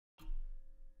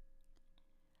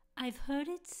I've heard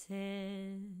it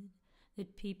said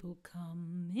that people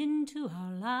come into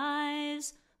our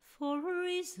lives for a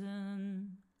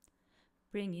reason,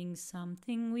 bringing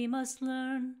something we must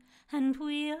learn, and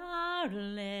we are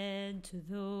led to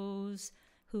those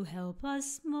who help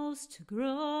us most to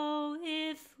grow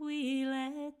if we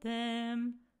let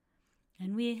them,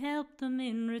 and we help them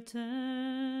in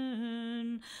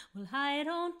return. Well, I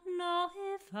don't know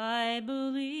if I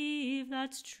believe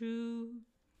that's true,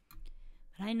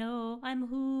 but I know I'm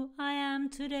who I am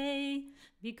today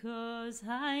because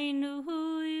I knew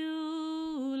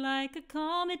you like a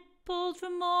comet pulled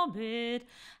from orbit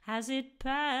as it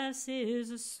passes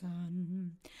the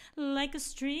sun, like a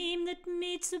stream that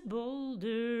meets a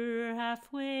boulder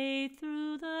halfway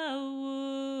through the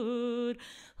wood.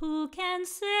 Who can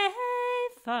say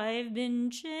if I've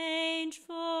been changed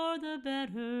for the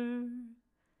better?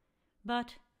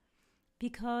 But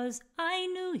because I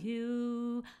knew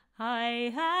you,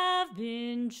 I have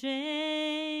been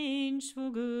changed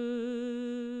for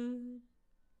good.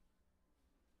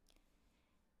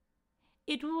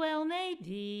 It well may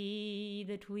be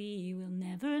that we will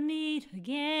never meet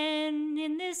again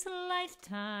in this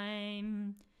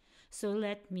lifetime. So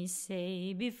let me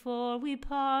say before we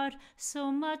part,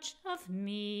 so much of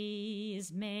me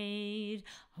is made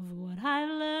of what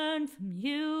I've learned from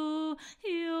you.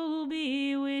 You'll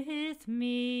be with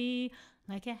me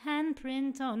like a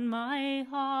handprint on my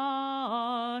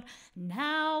heart.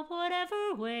 Now,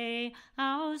 whatever way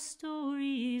our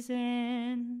stories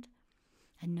end,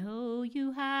 I know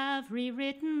you have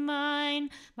rewritten mine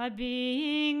by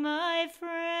being my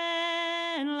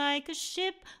friend, like a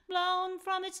ship blown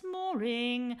from its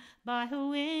mooring by a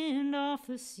wind off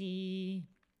the sea,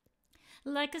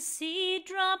 like a seed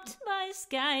dropped by a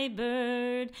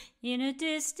skybird in a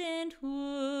distant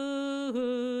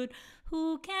wood.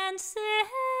 Who can say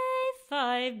if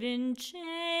I've been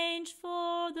changed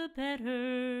for the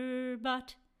better?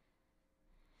 But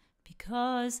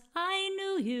because I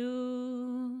knew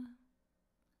you,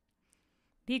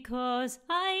 because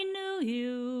I knew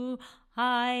you,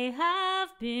 I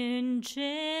have been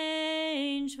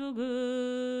changed for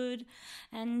good.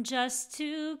 And just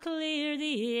to clear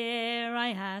the air, I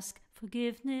ask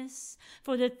forgiveness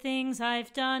for the things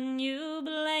I've done you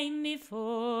blame me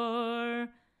for.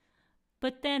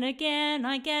 But then again,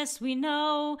 I guess we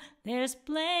know there's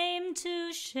blame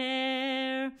to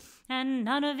share, and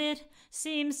none of it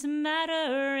seems to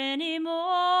matter anymore.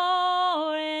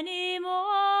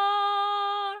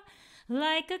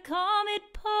 Like a comet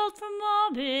pulled from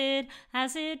orbit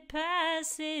as it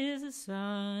passes the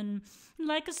sun,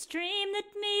 like a stream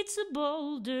that meets a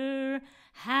boulder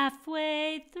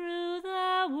halfway through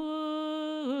the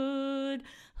wood.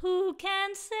 Who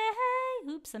can say?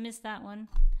 Oops, I missed that one.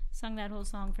 Sung that whole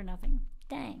song for nothing.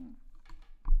 Dang.